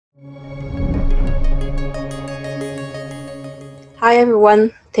Hi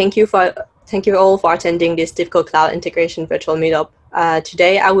everyone, thank you all for attending this TIBCO Cloud Integration virtual meetup.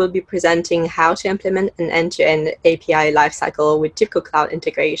 Today I will be presenting how to implement an end-to-end API lifecycle with TIBCO Cloud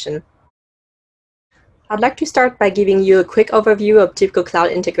Integration. I'd like to start by giving you a quick overview of TIBCO Cloud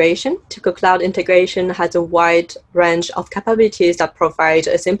Integration. TIBCO Cloud Integration has a wide range of capabilities that provide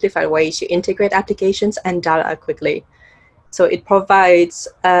a simplified way to integrate applications and data quickly. So it provides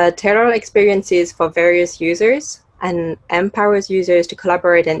tailored experiences for various users and empowers users to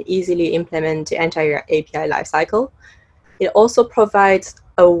collaborate and easily implement the entire API lifecycle. It also provides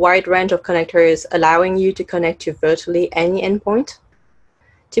a wide range of connectors, allowing you to connect to virtually any endpoint.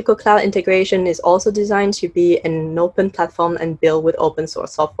 TIBCO Cloud Integration is also designed to be an open platform and built with open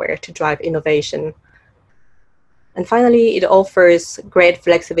source software to drive innovation. And finally, it offers great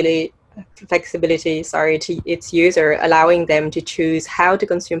flexibility to its user, allowing them to choose how to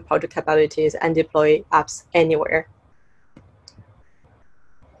consume product capabilities and deploy apps anywhere.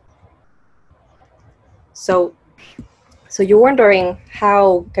 So you're wondering,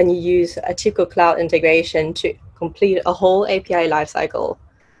 how can you use a TIBCO Cloud Integration to complete a whole API lifecycle?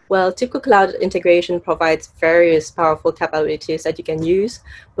 Well, TIBCO Cloud Integration provides various powerful capabilities that you can use,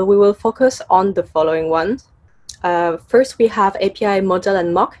 but we will focus on the following ones. First, we have API model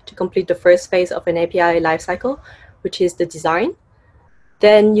and mock to complete the first phase of an API lifecycle, which is the design.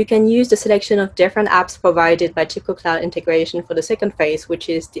 Then you can use the selection of different apps provided by TIBCO Cloud Integration for the second phase, which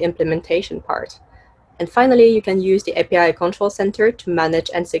is the implementation part. And finally, you can use the API Control Center to manage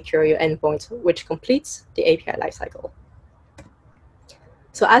and secure your endpoints, which completes the API lifecycle.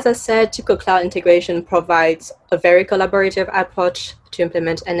 So as I said, TIBCO Cloud Integration provides a very collaborative approach to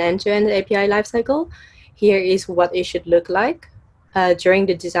implement an end-to-end API lifecycle. Here is what it should look like. During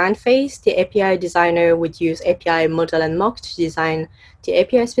the design phase, the API designer would use API model and mock to design the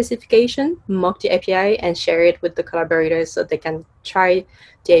API specification, mock the API, and share it with the collaborators so they can try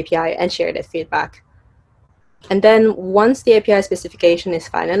the API and share their feedback. And then once the API specification is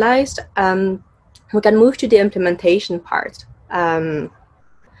finalized, we can move to the implementation part. The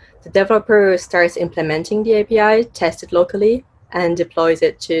developer starts implementing the API, tests it locally, and deploys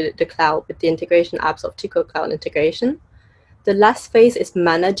it to the cloud with the integration apps of TIBCO Cloud Integration. The last phase is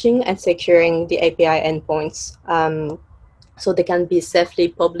managing and securing the API endpoints so they can be safely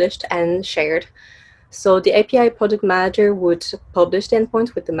published and shared. So the API product manager would publish the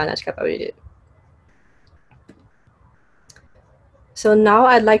endpoints with the managed capability. So now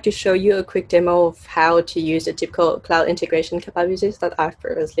I'd like to show you a quick demo of how to use the TIBCO Cloud Integration capabilities that I've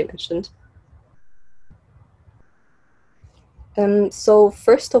previously mentioned. So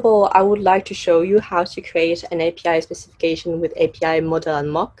first of all, I would like to show you how to create an API specification with API model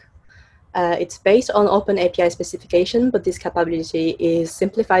and mock. It's based on Open API Specification, but this capability is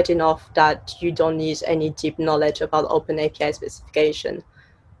simplified enough that you don't need any deep knowledge about Open API Specification.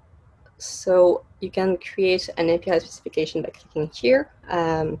 So you can create an API specification by clicking here.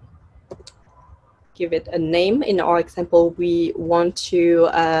 Give it a name. In our example, we want to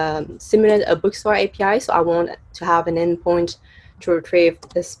simulate a bookstore API. So I want to have an endpoint to retrieve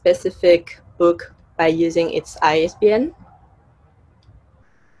a specific book by using its ISBN.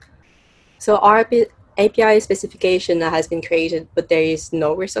 So our API specification has been created, but there is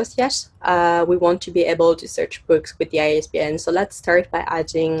no resource yet. We want to be able to search books with the ISBN. So let's start by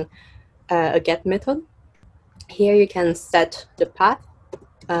adding a get method. Here you can set the path.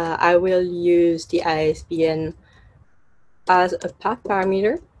 I will use the ISBN as a path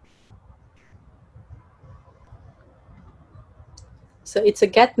parameter. So it's a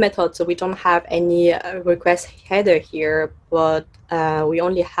get method, so we don't have any request header here, but we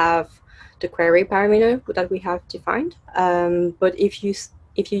only have the query parameter that we have defined. But if you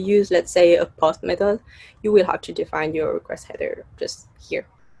use, let's say, a post method, you will have to define your request header just here.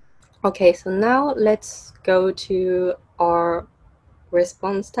 Okay, so now let's go to our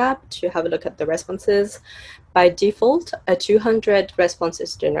response tab to have a look at the responses. By default, a 200 response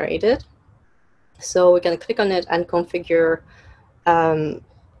is generated. So we can click on it and configure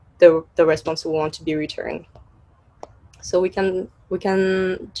the response we want to be returned. So we can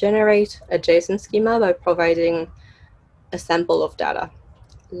generate a JSON schema by providing a sample of data.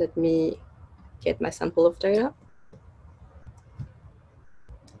 Let me get my sample of data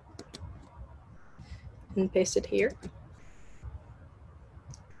and paste it here.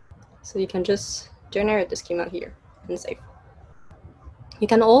 So you can just generate the schema here and save. You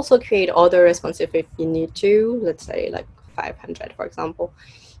can also create other responses if you need to, let's say like 500, for example.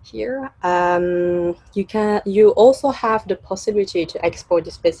 Here, you also have the possibility to export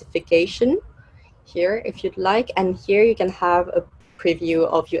the specification here if you'd like, and here you can have a preview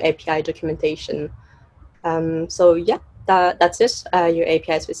of your API documentation. So yeah, that's it. Your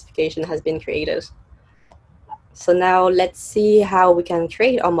API specification has been created. So now let's see how we can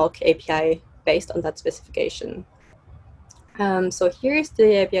create a mock API based on that specification. So here's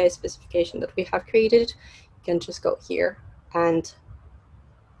the API specification that we have created. You can just go here and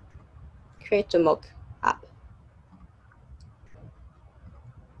create the mock app.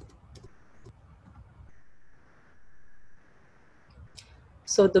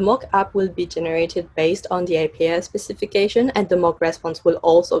 So the mock app will be generated based on the API specification, and the mock response will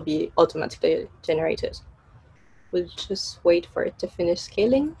also be automatically generated. We'll just wait for it to finish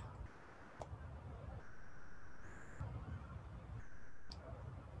scaling.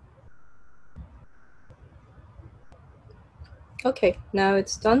 Okay, now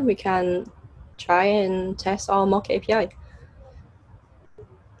it's done. We can try and test our mock API.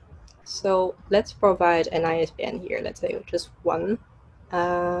 So let's provide an ISBN here, let's say just one.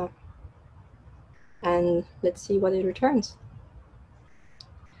 And let's see what it returns.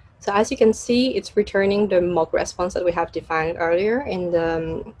 So as you can see, it's returning the mock response that we have defined earlier in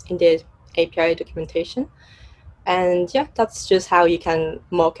the API documentation. And yeah, that's just how you can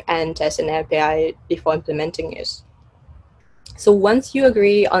mock and test an API before implementing it. So once you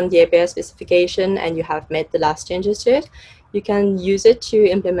agree on the API specification and you have made the last changes to it, you can use it to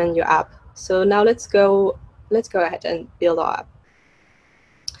implement your app. So now let's go ahead and build our app.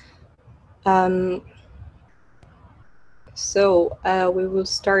 We will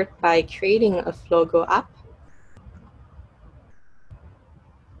start by creating a Flogo app.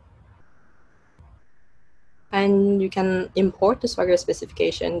 And you can import the Swagger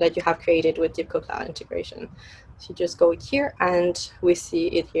specification that you have created with TIBCO Cloud Integration. So you just go here and we see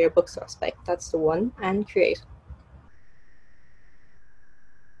it here, bookstore spec. That's the one, and create.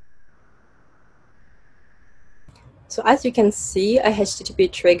 So as you can see, a HTTP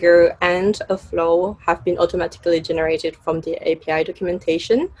trigger and a flow have been automatically generated from the API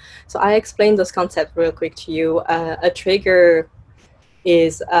documentation. So I explained this concept real quick to you. A trigger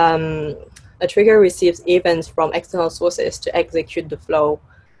receives events from external sources to execute the flow.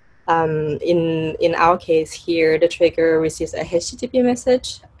 In our case here, the trigger receives a HTTP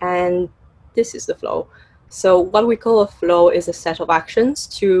message, and this is the flow. So what we call a flow is a set of actions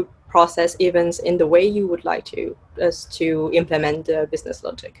to process events in the way you would like us to implement the business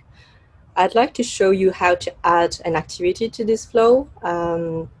logic. I'd like to show you how to add an activity to this flow.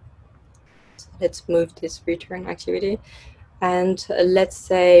 Let's move this return activity. And let's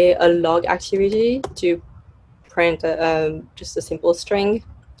say a log activity to print just a simple string.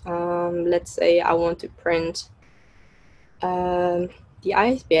 Let's say I want to print the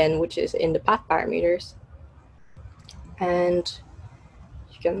ISBN, which is in the path parameters. And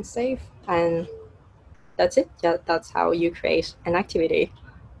you can save, and that's it. Yeah, that's how you create an activity.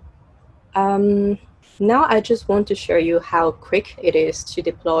 Now I just want to show you how quick it is to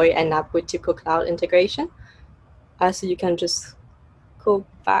deploy an app with TIBCO Cloud Integration. So you can just go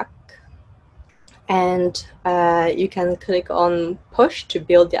back and you can click on push to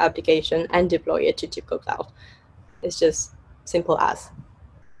build the application and deploy it to TIBCO Cloud. It's just simple as.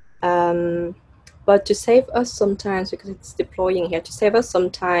 But to save us some time, because it's deploying here, to save us some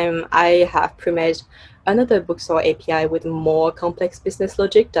time, I have pre-made another bookstore API with more complex business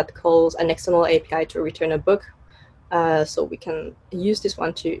logic that calls an external API to return a book. So we can use this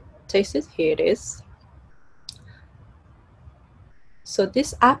one to test it. Here it is. So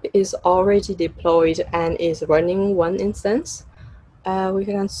this app is already deployed and is running one instance. We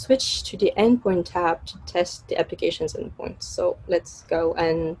can switch to the Endpoint tab to test the application's endpoints. So let's go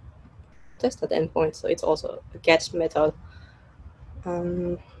and test that endpoint. So it's also a get method.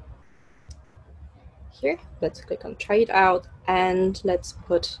 Here, let's click on try it out, and let's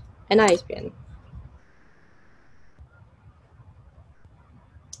put an ISBN.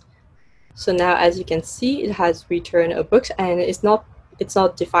 So now, as you can see, it has returned a book, and it's not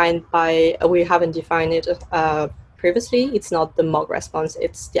defined by, we haven't defined it previously. It's not the mock response,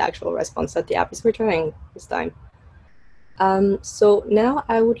 it's the actual response that the app is returning this time. So now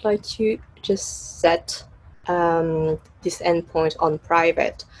I would like to just set this endpoint on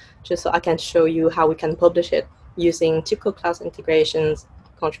private, just so I can show you how we can publish it using TIBCO Cloud Integration's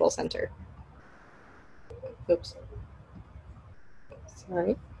control center. Oops.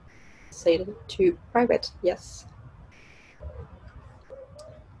 Sorry. Set it to private, yes.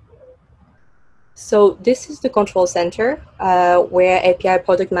 So this is the control center where API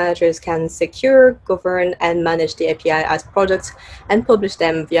product managers can secure, govern, and manage the API as products and publish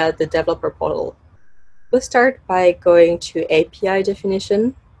them via the developer portal. We'll start by going to API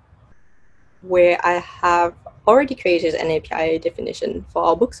definition, where I have already created an API definition for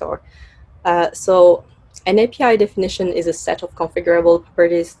our bookstore. So An API definition is a set of configurable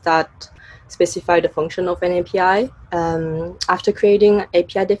properties that specify the function of an API. After creating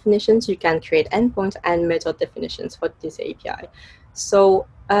API definitions, you can create endpoint and method definitions for this API. So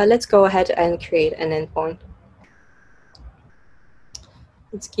let's go ahead and create an endpoint.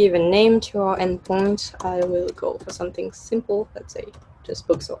 Let's give a name to our endpoint. I will go for something simple, let's say just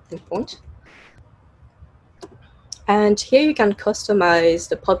books or endpoint. And here you can customize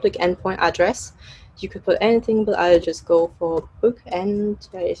the public endpoint address. You could put anything, but I'll just go for book and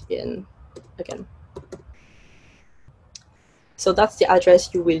ISBN again. So that's the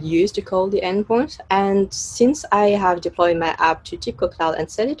address you will use to call the endpoint. And since I have deployed my app to TIBCO Cloud and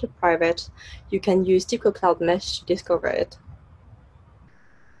set it to private, you can use TIBCO Cloud Mesh to discover it.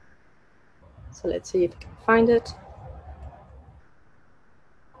 So let's see if we can find it.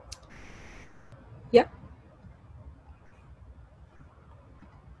 Yeah.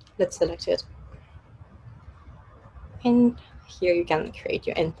 Let's select it. And here you can create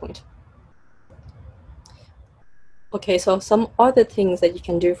your endpoint. Okay, so some other things that you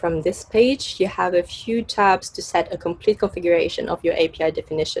can do from this page, you have a few tabs to set a complete configuration of your API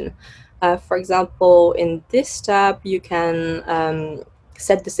definition. For example, in this tab, you can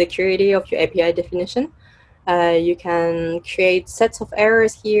set the security of your API definition. You can create sets of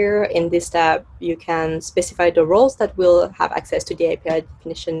errors here. In this tab, you can specify the roles that will have access to the API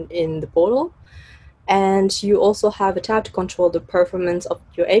definition in the portal. And you also have a tab to control the performance of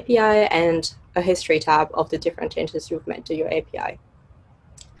your API and a history tab of the different changes you've made to your API.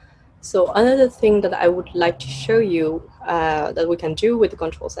 So another thing that I would like to show you that we can do with the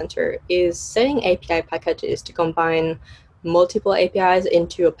control center is setting API packages to combine multiple APIs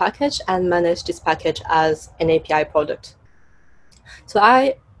into a package and manage this package as an API product. So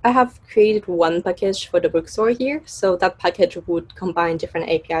I have created one package for the bookstore here. So that package would combine different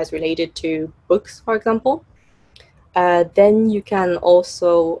APIs related to books, for example. Then you can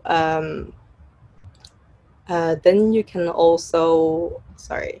also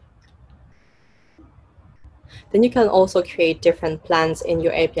create different plans in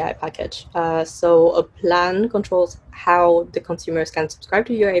your API package. So a plan controls how the consumers can subscribe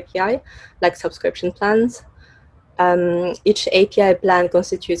to your API, like subscription plans. Each API plan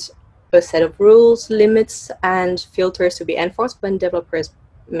constitutes a set of rules, limits, and filters to be enforced when developers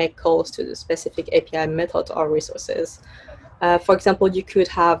make calls to the specific API method or resources. For example, you could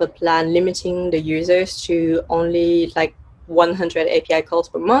have a plan limiting the users to only like 100 API calls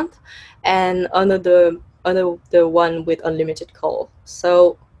per month, and another one with unlimited call.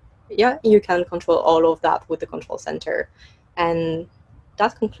 So yeah, you can control all of that with the control center. And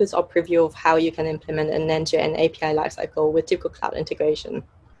that concludes our preview of how you can implement an end-to-end API lifecycle with TIBCO Cloud Integration.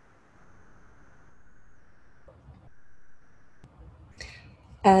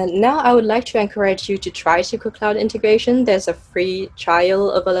 And now I would like to encourage you to try TIBCO Cloud Integration. There's a free trial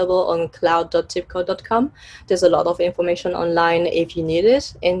available on cloud.tibco.com. There's a lot of information online if you need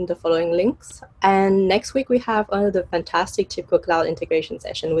it in the following links. And next week we have another fantastic TIBCO Cloud Integration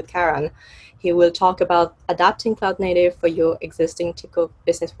session with Karan. He will talk about adapting cloud native for your existing TIBCO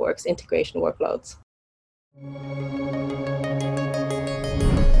BusinessWorks integration workloads.